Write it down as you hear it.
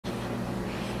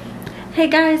Hey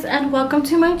guys, and welcome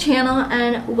to my channel,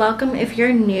 and welcome if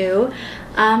you're new.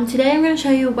 Today I'm going to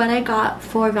show you what I got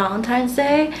for Valentine's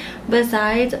Day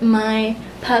besides my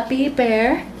puppy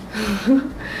bear.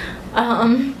 So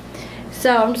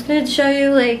I'm just going to show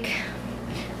you like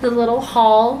the little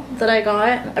haul that I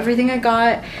got, everything I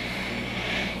got,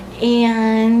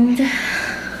 and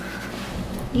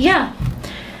yeah,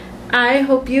 I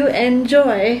hope you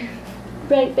enjoy.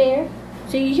 Right, bear?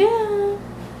 See ya!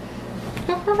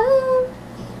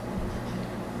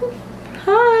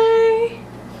 Hi!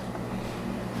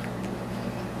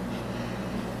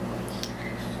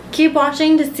 Keep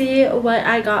watching to see what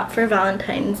I got for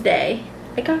Valentine's Day.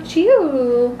 I got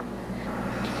you!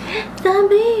 The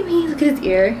baby! Look at his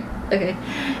ear. Okay,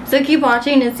 so keep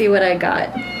watching to see what I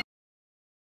got.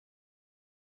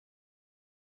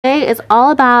 Today is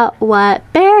all about what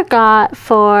Bear got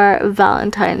for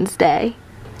Valentine's Day.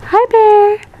 Hi,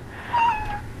 Bear!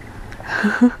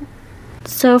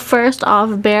 So first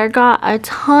off, Bear got a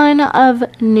ton of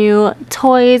new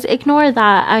toys. Ignore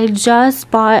that. I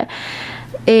just bought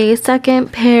a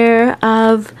second pair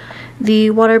of the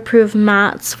waterproof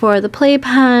mats for the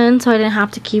playpen, so I didn't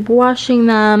have to keep washing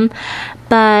them.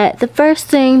 But the first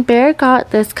thing, Bear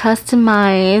got this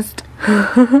customized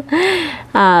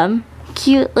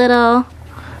cute little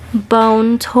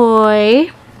bone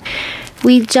toy.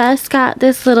 We just got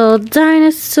this little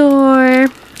dinosaur.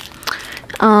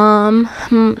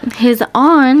 His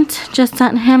aunt just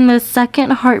sent him the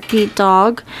second heartbeat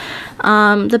dog.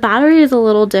 The battery is a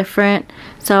little different,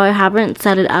 so I haven't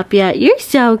set it up yet. You're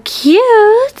so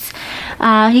cute!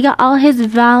 He got all his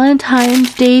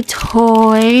Valentine's Day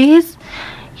toys.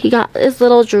 He got this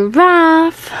little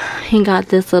giraffe. He got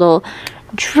this little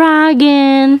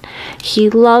dragon.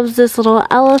 He loves this little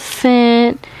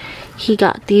elephant. He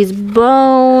got these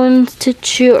bones to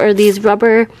chew, or these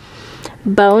rubber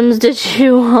bones to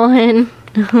chew on.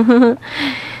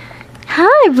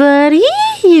 Hi, buddy.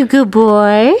 You good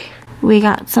boy. We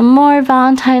got some more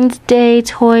Valentine's Day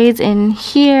toys in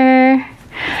here.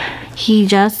 He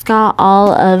just got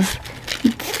all of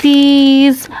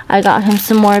these. I got him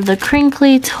some more of the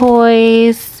crinkly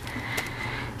toys.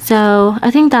 So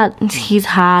I think that he's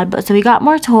had, but so we got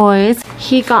more toys.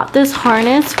 He got this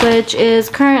harness, which is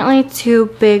currently too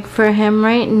big for him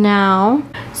right now.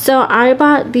 So I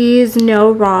bought these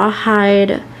no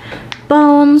rawhide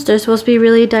bones. They're supposed to be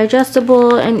really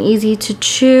digestible and easy to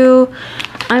chew.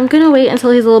 I'm gonna wait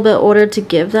until he's a little bit older to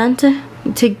give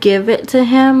it to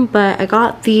him, but I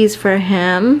got these for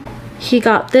him. He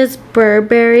got this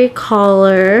Burberry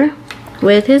collar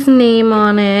with his name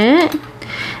on it.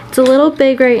 It's a little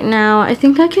big right now. I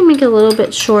think I can make it a little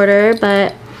bit shorter,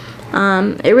 but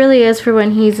it really is for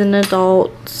when he's an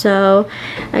adult. So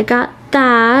I got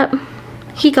that.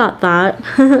 He got that.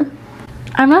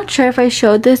 I'm not sure if I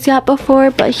showed this yet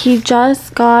before, but he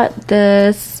just got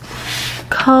this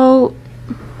coat.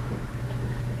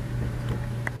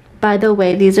 By the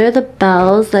way, these are the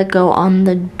bells that go on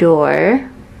the door.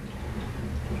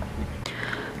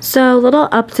 So, little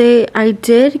update, I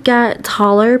did get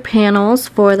taller panels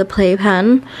for the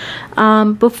playpen.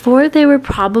 Before they were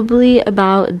probably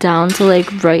about down to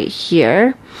like right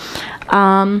here.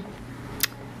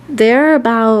 They're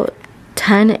about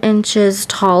 10 inches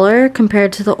taller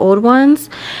compared to the old ones.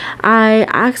 I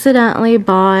accidentally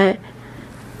bought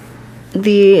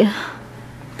the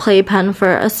playpen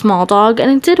for a small dog, and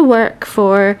it did work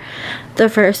for the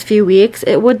first few weeks.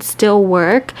 It would still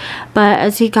work, but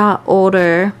as he got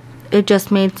older, it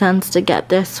just made sense to get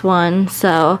this one.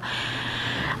 So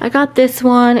I got this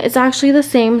one. It's actually the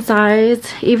same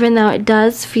size, even though it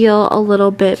does feel a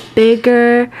little bit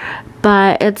bigger,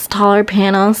 but it's taller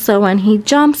panels, so when he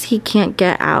jumps, he can't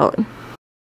get out.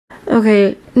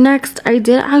 Okay, next, I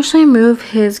did actually move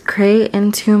his crate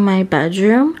into my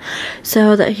bedroom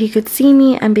so that he could see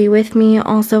me and be with me.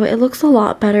 Also, it looks a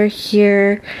lot better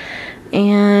here,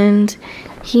 and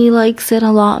he likes it a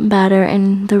lot better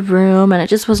in the room, and it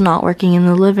just was not working in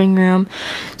the living room.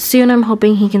 Soon, I'm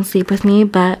hoping he can sleep with me,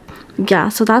 but yeah,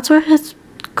 so that's where his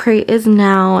crate is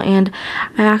now, and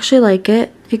I actually like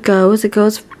it. It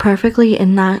goes perfectly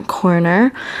in that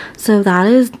corner, so that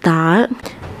is that.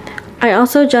 I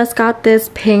also just got this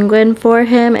penguin for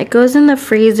him. It goes in the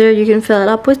freezer. You can fill it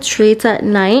up with treats at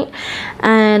night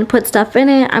and put stuff in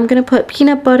it. I'm gonna put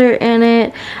peanut butter in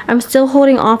it. I'm still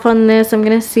holding off on this. I'm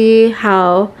gonna see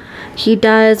how he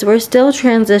does. We're still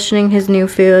transitioning his new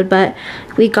food, but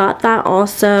we got that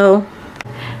also.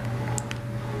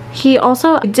 He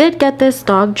also did get this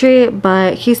dog treat,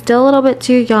 but he's still a little bit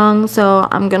too young, so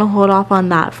I'm gonna hold off on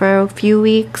that for a few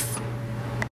weeks.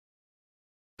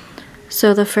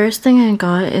 So the first thing I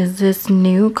got is this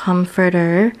new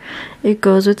comforter. It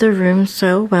goes with the room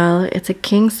so well. It's a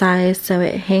king size, so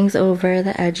it hangs over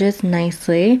the edges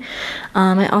nicely.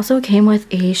 It also came with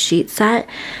a sheet set.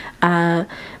 But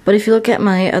if you look at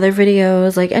my other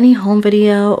videos, like any home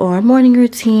video or morning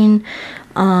routine,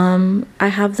 I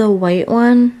have the white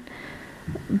one.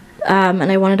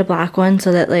 And I wanted a black one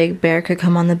so that like Bear could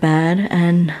come on the bed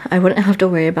and I wouldn't have to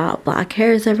worry about black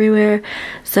hairs everywhere.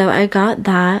 So I got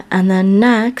that, and then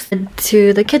next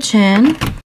to the kitchen.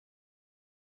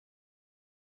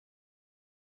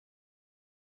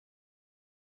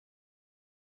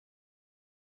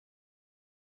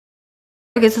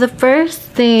 Okay, so the first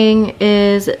thing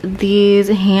is these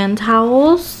hand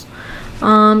towels.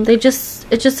 It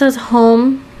just says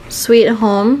home, sweet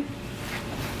home.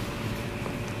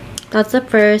 That's the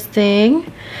first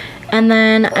thing. And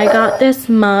then I got this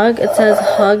mug. It says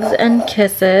hugs and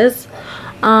kisses.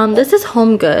 This is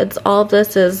Home Goods. All of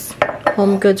this is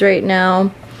Home Goods right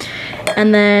now.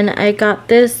 And then I got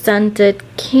this scented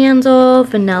candle,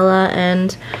 vanilla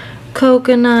and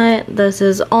coconut. This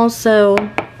is also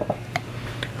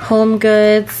Home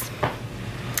Goods.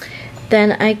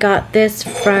 Then I got this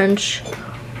French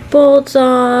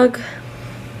bulldog.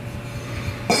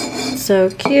 So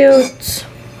cute.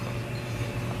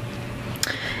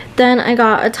 Then I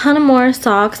got a ton of more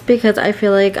socks because I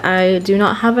feel like I do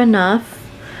not have enough.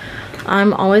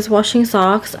 I'm always washing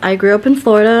socks. I grew up in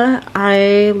Florida.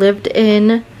 I lived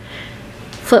in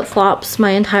flip-flops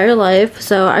my entire life,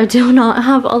 so I do not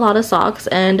have a lot of socks,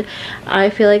 and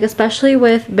I feel like especially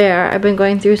with Bear, I've been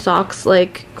going through socks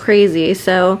like crazy.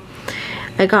 So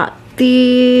I got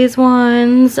these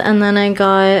ones, and then I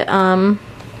got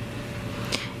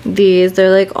these. They're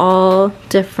like all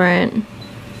different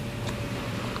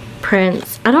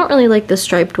prints. I don't really like the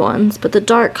striped ones, but the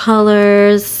dark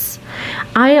colors,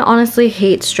 I honestly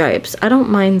hate stripes. I don't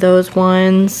mind those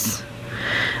ones,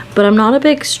 but I'm not a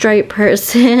big stripe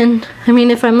person. I mean,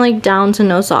 if I'm like down to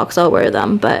no socks, I'll wear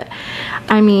them, but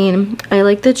I mean, I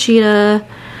like the cheetah,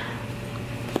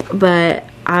 but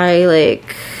I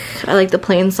like the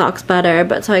plain socks better.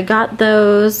 But so I got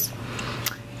those.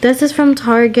 This is from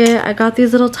Target. I got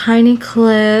these little tiny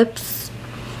clips,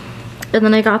 and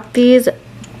then I got these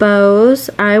bows.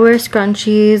 I wear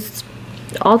scrunchies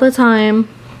all the time,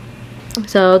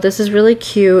 so this is really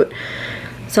cute.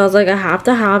 So I was like, I have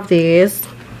to have these.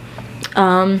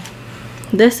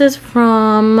 This is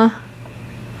from,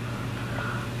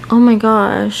 oh my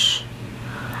gosh,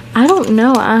 I don't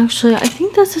know actually. I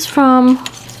think this is from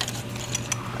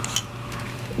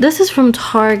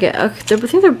Target. Okay, I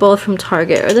think they're both from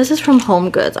Target, or this is from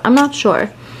Home Goods. I'm not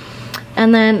sure.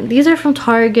 And then these are from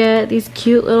Target, these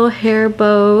cute little hair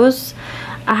bows.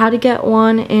 I had to get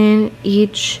one in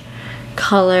each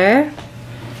color.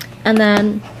 And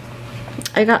then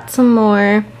I got some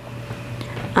more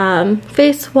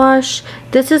face wash.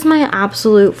 This is my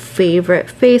absolute favorite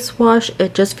face wash.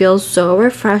 It just feels so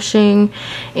refreshing,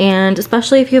 and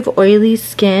especially if you have oily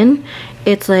skin,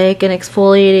 it's like an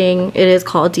exfoliating, it is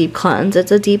called deep cleanse.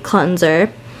 It's a deep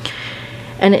cleanser,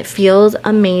 and it feels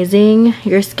amazing.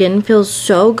 Your skin feels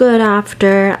so good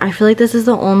after. I feel like this is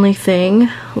the only thing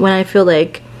when I feel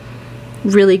like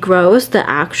really gross that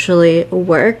actually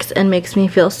works and makes me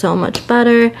feel so much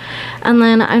better. And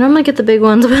then I normally get the big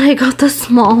ones, but I got the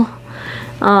small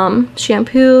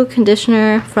shampoo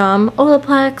conditioner from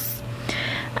Olaplex.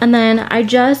 And then I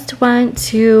just went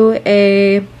to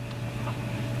a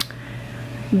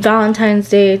Valentine's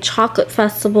Day chocolate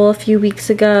festival a few weeks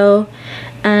ago,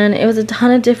 and it was a ton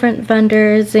of different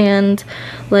vendors, and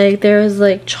like there was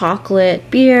like chocolate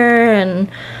beer and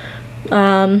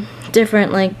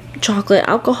different like chocolate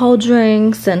alcohol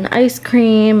drinks and ice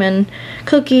cream and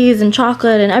cookies and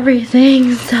chocolate and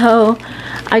everything. So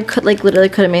I could like literally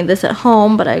could have made this at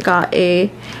home, but I got a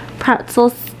pretzel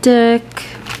stick,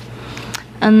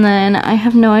 and then I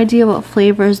have no idea what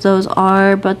flavors those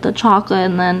are, but the chocolate,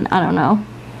 and then I don't know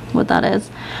what that is,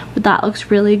 but that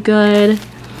looks really good.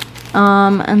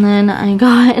 And then I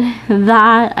got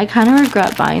that. I kind of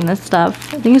regret buying this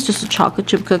stuff. I think it's just a chocolate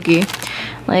chip cookie.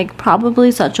 Like, probably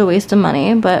such a waste of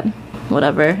money, but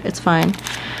whatever, it's fine.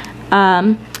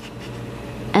 And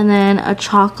then a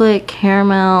chocolate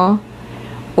caramel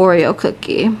Oreo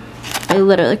cookie. I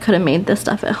literally could have made this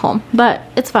stuff at home, but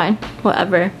it's fine,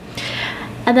 whatever.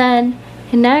 And then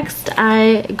next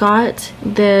I got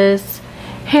this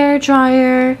hair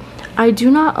dryer. I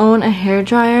do not own a hair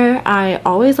dryer. I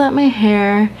always let my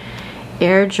hair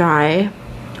air dry,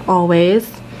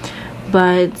 always.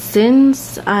 But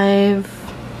since I've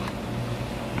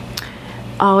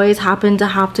always happened to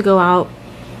have to go out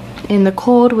in the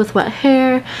cold with wet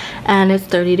hair, and it's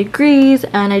 30 degrees,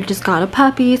 and I just got a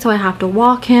puppy, so I have to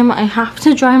walk him. I have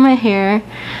to dry my hair,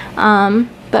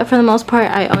 but for the most part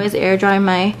I always air dry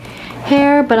my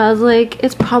hair. But I was like,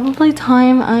 it's probably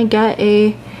time I get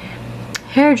a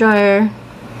hair dryer,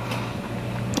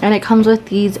 and it comes with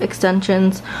these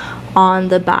extensions on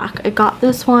the back. I got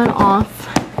this one off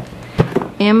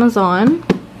Amazon,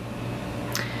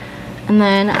 and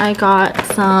then I got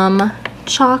some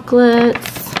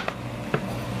chocolates.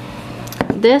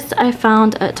 This I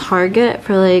found at Target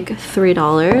for like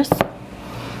 $3.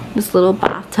 This little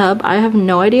bathtub. I have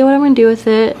no idea what I'm gonna do with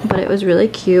it, but it was really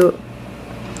cute.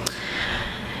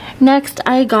 Next,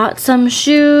 I got some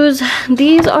shoes.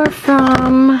 These are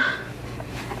from,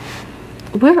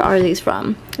 where are these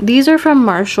from? These are from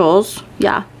Marshall's.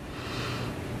 Yeah,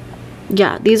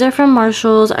 these are from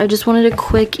Marshall's. I just wanted a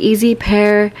quick, easy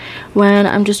pair when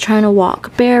I'm just trying to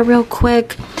walk bare real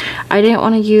quick. I didn't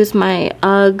want to use my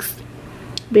Uggs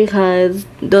because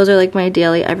those are like my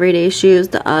daily everyday shoes,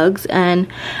 the Uggs, and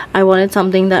I wanted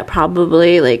something that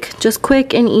probably like just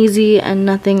quick and easy and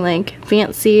nothing like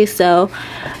fancy. So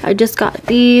I just got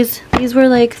these. These were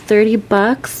like 30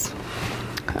 bucks.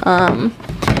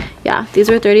 Yeah, these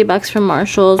were 30 bucks from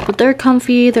Marshall's, but they're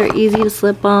comfy, they're easy to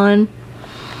slip on.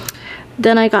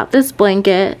 Then I got this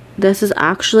blanket. This is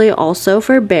actually also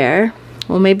for Bear.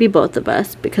 Well, maybe both of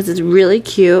us, because it's really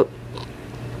cute.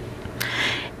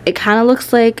 It kind of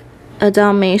looks like a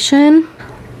Dalmatian,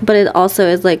 but it also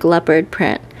is like leopard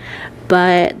print.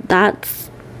 But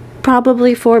that's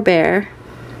probably for Bear.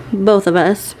 Both of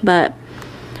us, but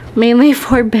mainly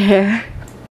for Bear.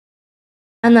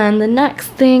 And then the next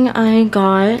thing I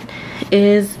got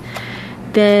is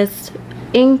this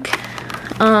ink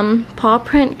paw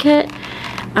print kit.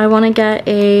 I want to get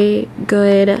a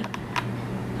good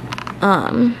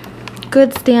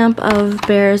good stamp of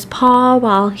Bear's paw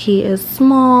while he is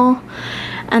small.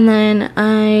 And then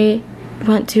I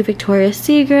went to Victoria's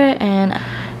Secret and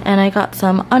I got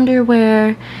some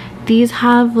underwear. These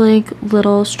have like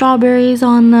little strawberries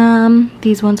on them.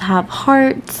 These ones have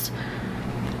hearts.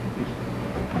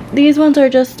 These ones are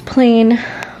just plain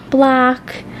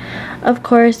black. Of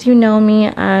course, you know me,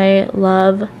 I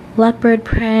love leopard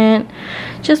print.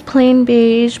 Just plain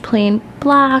beige, plain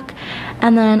black.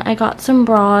 And then I got some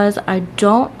bras. I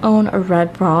don't own a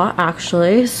red bra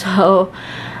actually, so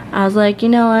I was like, you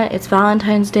know what, it's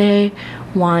Valentine's Day,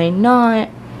 why not?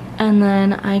 And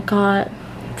then I got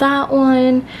that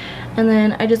one, and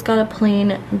then I just got a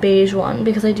plain beige one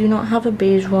because I do not have a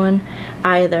beige one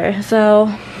either.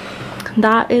 So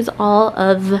that is all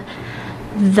of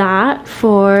that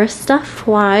for stuff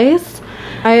wise.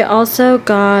 I also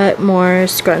got more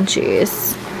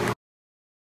scrunchies.